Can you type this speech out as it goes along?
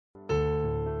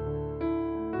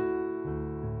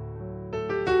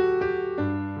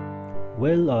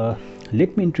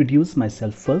Let me introduce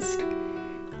myself first.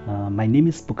 My name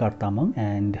is Pukar Tamang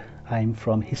and I'm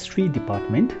from History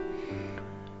Department.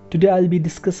 Today I'll be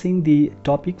discussing the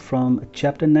topic from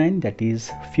Chapter 9, that is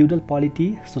Feudal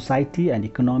Polity, Society and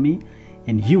Economy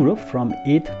in Europe from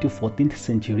 8th to 14th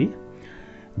century.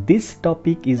 This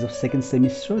topic is of second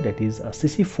semester, that is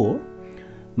CC4.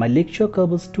 My lecture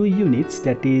covers two units,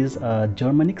 that is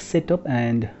Germanic setup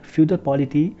and Feudal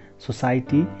Polity,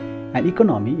 Society and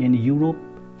Economy in Europe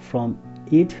from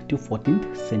 8th to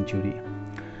 14th century.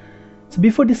 So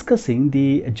before discussing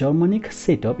the Germanic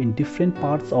setup in different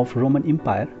parts of Roman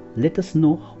Empire, let us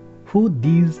know who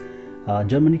these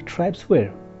Germanic tribes were.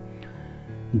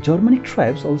 Germanic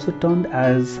tribes, also termed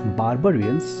as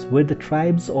barbarians, were the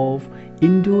tribes of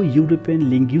Indo-European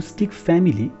linguistic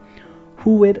family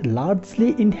who were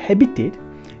largely inhabited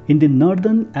in the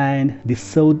northern and the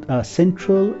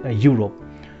central Europe.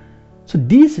 So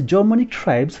these Germanic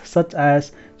tribes such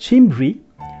as Cimbri,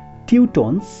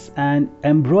 Teutons and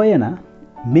Ambroiana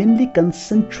mainly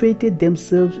concentrated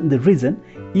themselves in the region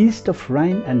east of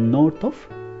Rhine and north of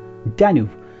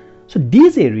Danube. So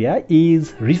this area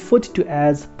is referred to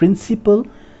as Principal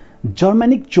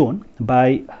Germanic Zone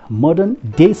by modern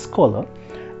day scholar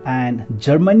and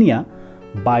Germania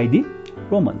by the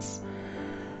Romans.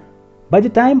 By the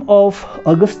time of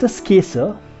Augustus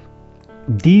Caesar,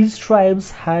 these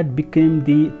tribes had become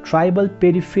the tribal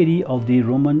periphery of the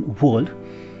Roman world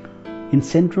in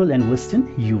Central and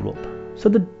Western Europe. So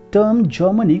the term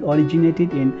Germanic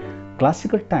originated in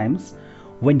classical times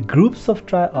when groups of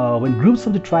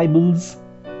the tribals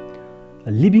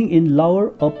living in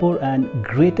Lower, Upper and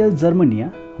Greater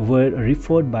Germania were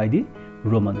referred by the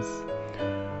Romans.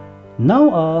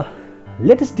 Now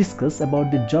let us discuss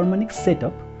about the Germanic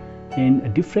setup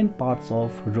in different parts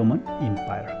of Roman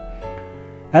Empire.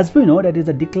 As we know, that is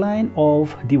the decline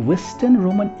of the Western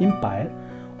Roman Empire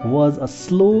was a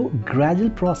slow, gradual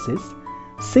process.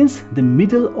 Since the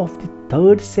middle of the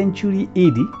 3rd century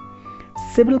AD,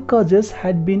 several causes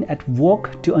had been at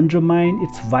work to undermine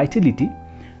its vitality,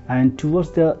 and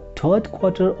towards the 3rd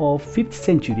quarter of 5th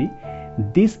century,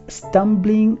 this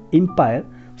stumbling empire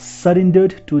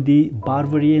surrendered to the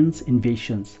barbarians'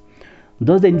 invasions.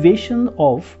 Thus, the invasion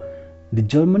of the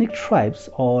Germanic tribes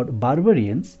or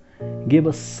barbarians gave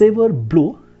a severe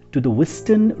blow to the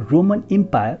Western Roman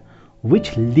Empire,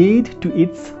 which led to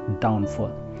its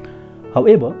downfall.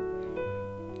 However,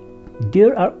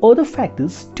 there are other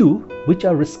factors too which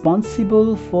are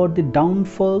responsible for the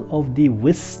downfall of the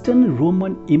Western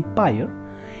Roman Empire.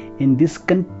 In this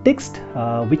context,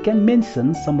 we can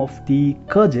mention some of the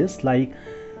causes like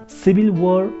civil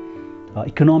war,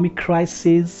 economic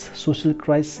crisis, social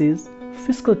crisis,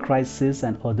 fiscal crisis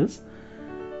and others.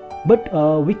 But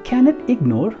we cannot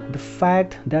ignore the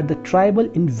fact that the tribal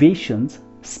invasions,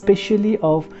 especially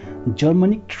of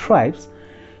Germanic tribes,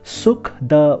 shook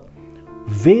the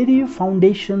very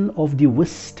foundation of the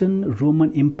Western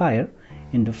Roman Empire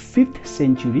in the 5th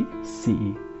century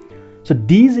CE. So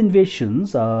these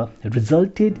invasions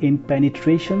resulted in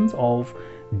penetrations of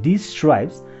these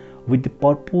tribes with the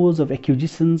purpose of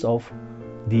acquisitions of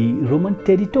the Roman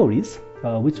territories,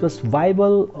 which was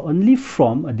viable only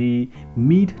from the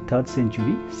mid-3rd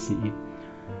century CE.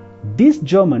 These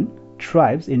German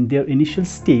tribes in their initial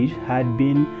stage had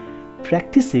been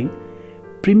practicing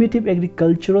primitive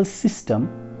agricultural system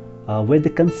where the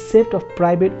concept of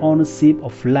private ownership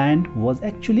of land was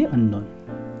actually unknown.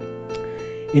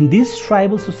 In this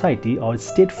tribal society or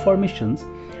state formations,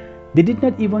 they did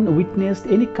not even witness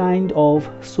any kind of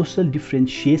social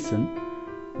differentiation,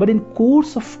 but in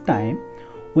course of time,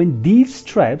 when these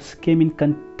tribes came in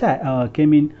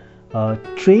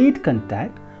trade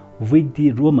contact with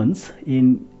the Romans,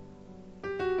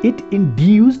 it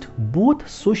induced both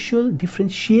social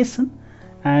differentiation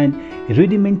and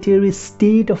rudimentary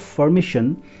state of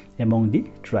formation among the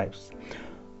tribes.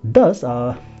 Thus,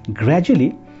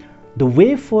 gradually, the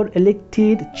way for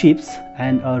elected chiefs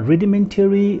and a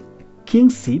rudimentary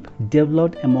kingship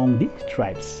developed among the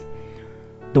tribes.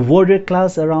 The warrior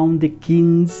class around the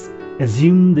kings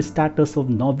assumed the status of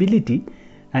nobility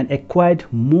and acquired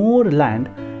more land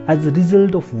as a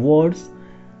result of wars,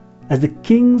 as the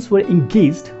kings were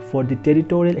engaged for the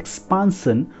territorial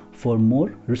expansion for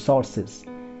more resources.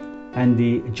 And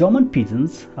the German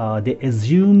peasants, they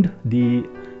assumed the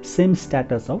same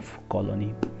status of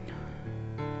colony.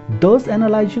 Thus,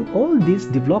 analyzing all this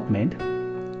development,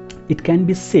 it can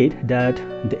be said that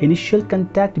the initial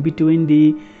contact between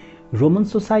the Roman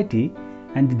society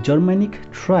and the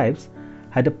Germanic tribes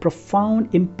had a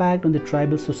profound impact on the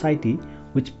tribal society,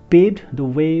 which paved the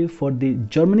way for the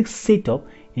Germanic setup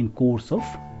in course of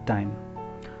time.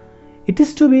 It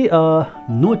is to be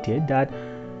noted that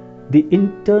the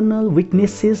internal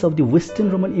weaknesses of the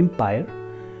Western Roman Empire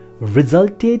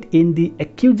resulted in the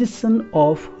acquisition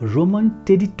of Roman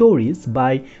territories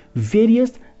by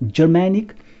various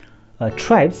Germanic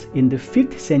tribes in the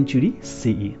 5th century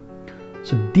CE.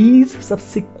 So these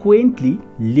subsequently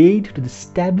led to the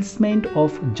establishment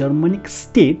of Germanic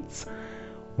states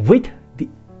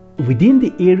within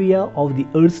the area of the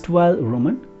erstwhile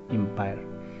Roman Empire.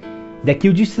 The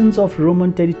acquisitions of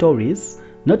Roman territories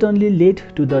not only led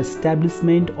to the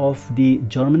establishment of the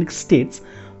Germanic states,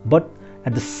 but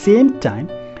at the same time,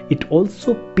 it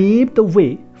also paved the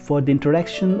way for the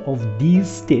interaction of these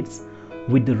states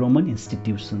with the Roman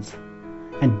institutions.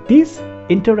 And these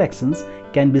interactions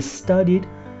can be studied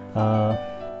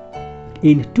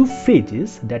in two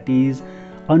phases, that is,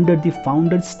 under the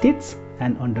founder states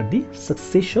and under the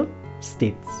successor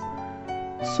states.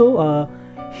 So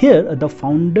here the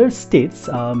founder states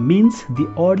means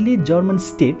the early German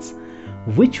states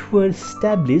which were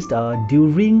established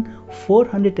during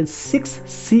 406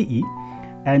 CE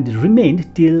and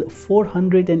remained till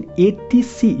 480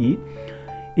 CE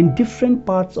in different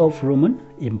parts of Roman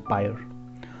Empire.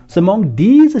 So among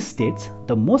these states,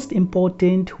 the most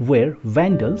important were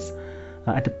Vandals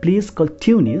at a place called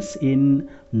Tunis in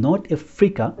North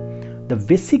Africa, the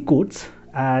Visigoths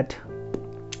at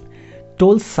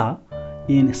Tolsa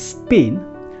in Spain,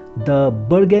 the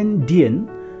Burgundian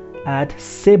at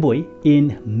Savoy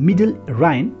in Middle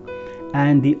Rhine,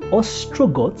 and the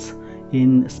Ostrogoths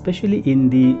especially in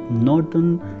the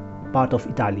northern part of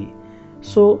Italy.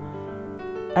 So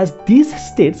as these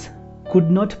states could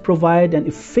not provide an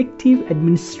effective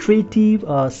administrative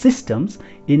systems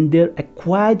in their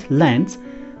acquired lands,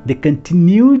 they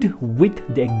continued with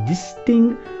the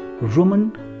existing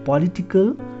Roman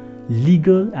political,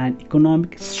 legal and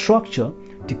economic structure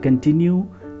to continue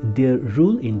their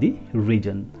rule in the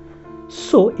region.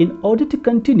 So in order to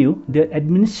continue their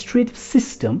administrative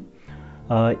system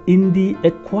in the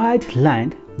acquired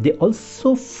land, they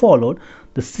also followed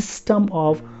the system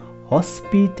of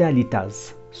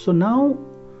hospitalitas. So now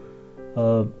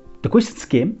the questions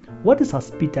came, what is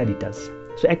hospitalitas?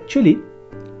 So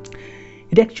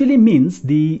it actually means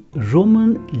the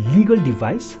Roman legal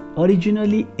device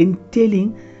originally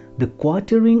entailing the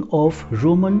quartering of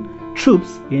Roman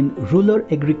troops in rural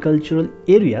agricultural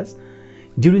areas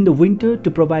during the winter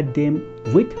to provide them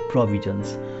with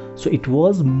provisions. So it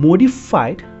was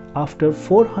modified after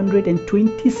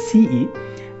 420 CE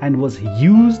and was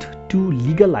used to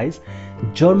legalize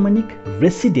Germanic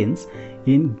residence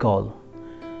in Gaul,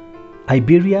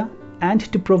 Iberia, and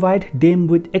to provide them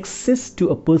with access to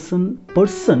a person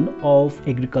of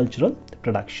agricultural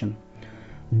production.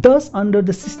 Thus, under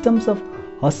the systems of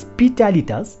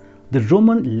hospitalitas, the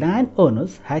Roman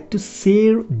landowners had to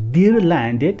share their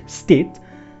landed states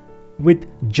with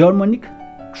Germanic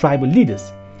tribal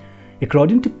leaders.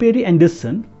 According to Perry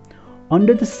Anderson,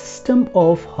 under the system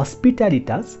of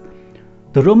hospitalitas,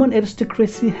 the Roman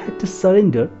aristocracy had to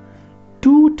surrender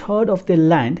 2/3 of their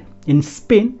land in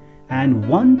Spain and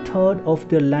 1/3 of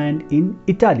their land in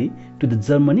Italy to the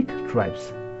Germanic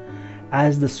tribes.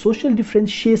 As the social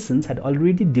differentiations had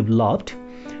already developed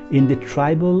in the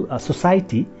tribal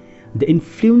society, the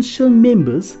influential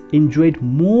members enjoyed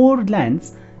more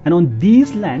lands, and on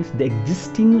these lands the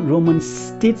existing Roman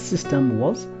state system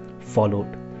was followed.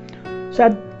 So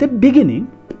at the beginning,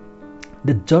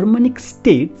 the Germanic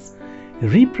states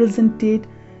represented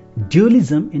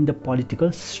dualism in the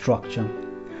political structure.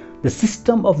 The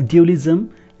system of dualism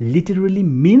literally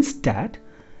means that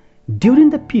during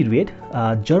the period,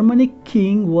 a Germanic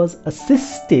king was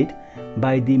assisted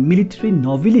by the military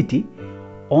nobility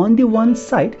on the one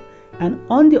side, and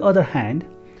on the other hand,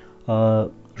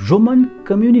 Roman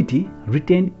community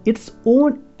retained its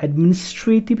own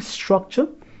administrative structure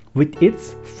with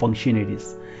its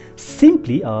functionaries.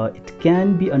 Simply, it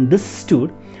can be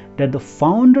understood that the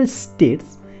founder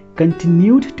states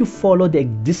continued to follow the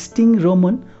existing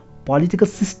Roman political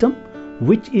system,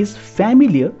 which is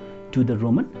familiar to the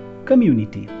Roman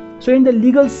community. So in the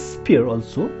legal sphere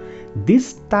also,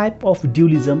 this type of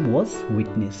dualism was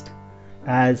witnessed,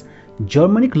 as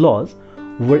Germanic laws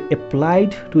were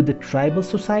applied to the tribal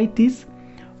societies,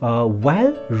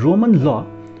 while Roman law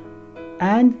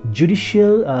and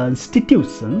judicial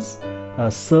institutions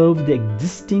served the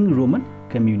existing Roman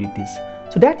communities.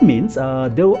 So that means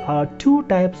there are two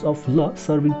types of law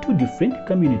serving two different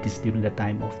communities during the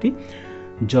time of the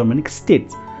Germanic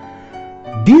states.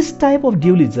 This type of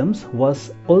dualism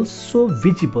was also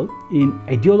visible in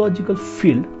ideological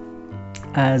field,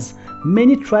 as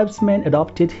many tribesmen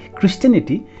adopted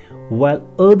Christianity while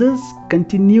others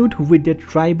continued with their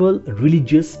tribal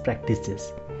religious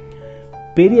practices.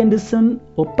 Perry Anderson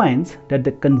opines that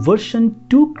the conversion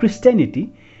to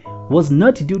Christianity was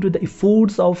not due to the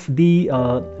efforts of the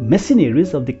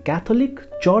missionaries of the Catholic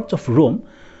Church of Rome,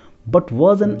 but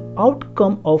was an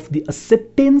outcome of the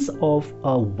acceptance of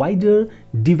a wider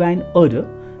divine order,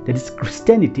 that is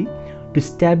Christianity, to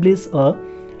establish a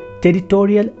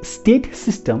territorial state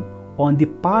system on the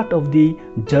part of the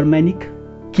Germanic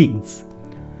kings.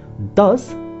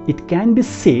 Thus, it can be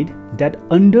said that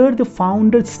under the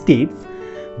founder states,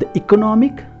 the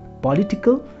economic,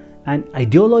 political, and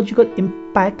ideological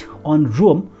impact on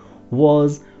Rome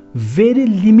was very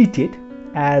limited,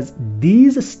 as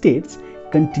these states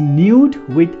continued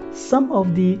with some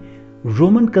of the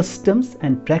Roman customs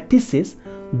and practices,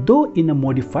 though in a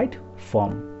modified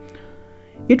form.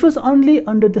 It was only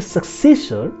under the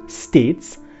successor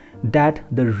states that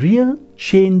the real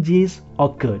changes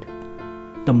occurred.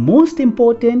 The most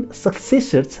important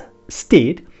successor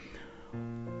state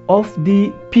of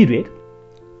the period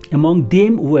among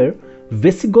them were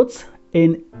Visigoths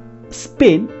in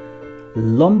Spain,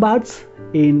 Lombards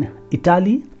in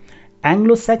Italy,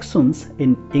 Anglo-Saxons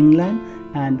in England,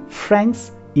 and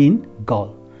Franks in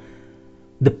Gaul.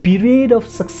 The period of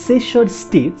successor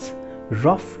states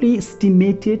roughly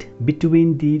estimated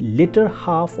between the latter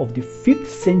half of the 5th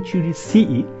century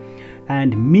CE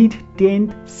and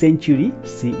mid-10th century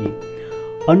CE.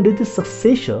 Under the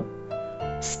successor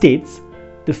states,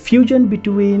 the fusion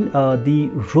between the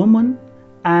Roman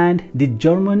and the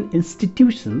German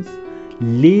institutions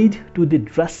led to the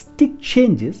drastic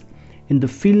changes in the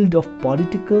field of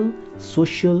political,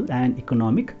 social, and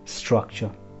economic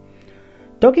structure.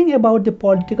 Talking about the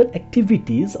political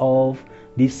activities of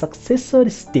the successor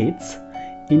states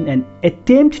in an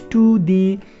attempt to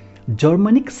the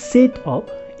Germanic setup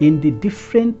in the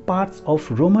different parts of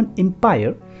Roman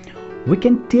Empire, we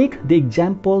can take the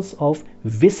examples of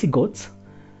Visigoths.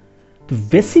 The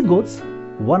Visigoths,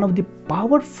 one of the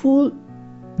powerful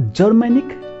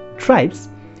Germanic tribes,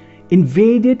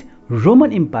 invaded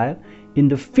Roman Empire in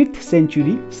the 5th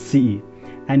century CE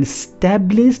and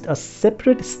established a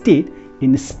separate state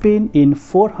in Spain in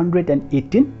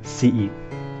 418 CE.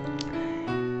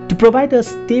 To provide a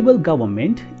stable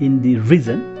government in the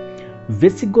region,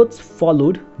 Visigoths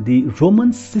followed the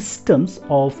Roman systems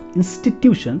of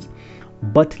institutions,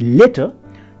 but later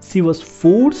she was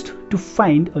forced to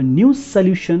find a new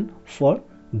solution for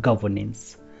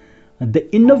governance.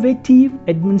 The innovative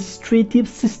administrative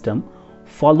system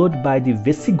followed by the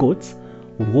Visigoths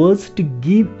was to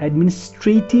give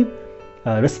administrative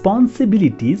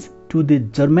responsibilities to the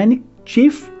Germanic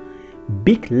chief,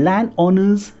 big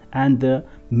landowners, and the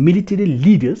military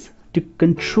leaders to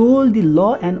control the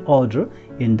law and order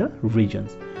in the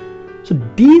regions. So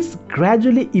these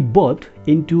gradually evolved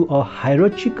into a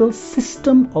hierarchical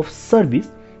system of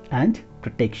service and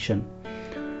protection.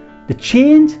 The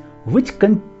change, which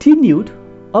continued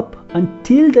up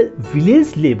until the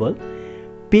village level,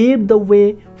 paved the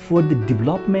way for the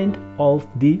development of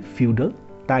the feudal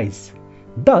ties.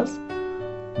 Thus,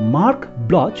 Mark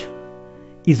Bloch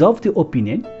is of the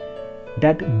opinion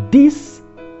that this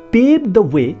paved the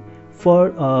way for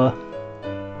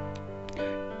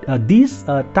this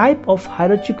type of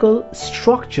hierarchical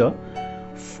structure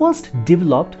first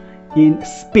developed in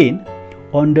Spain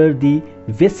under the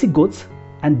Visigoths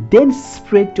and then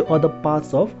spread to other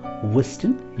parts of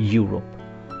Western Europe.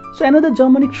 So another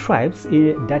Germanic tribes,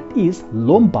 that is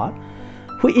Lombard,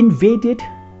 who invaded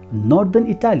northern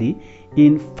Italy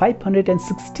in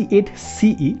 568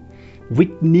 CE,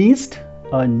 witnessed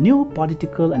a new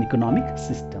political and economic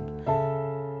system.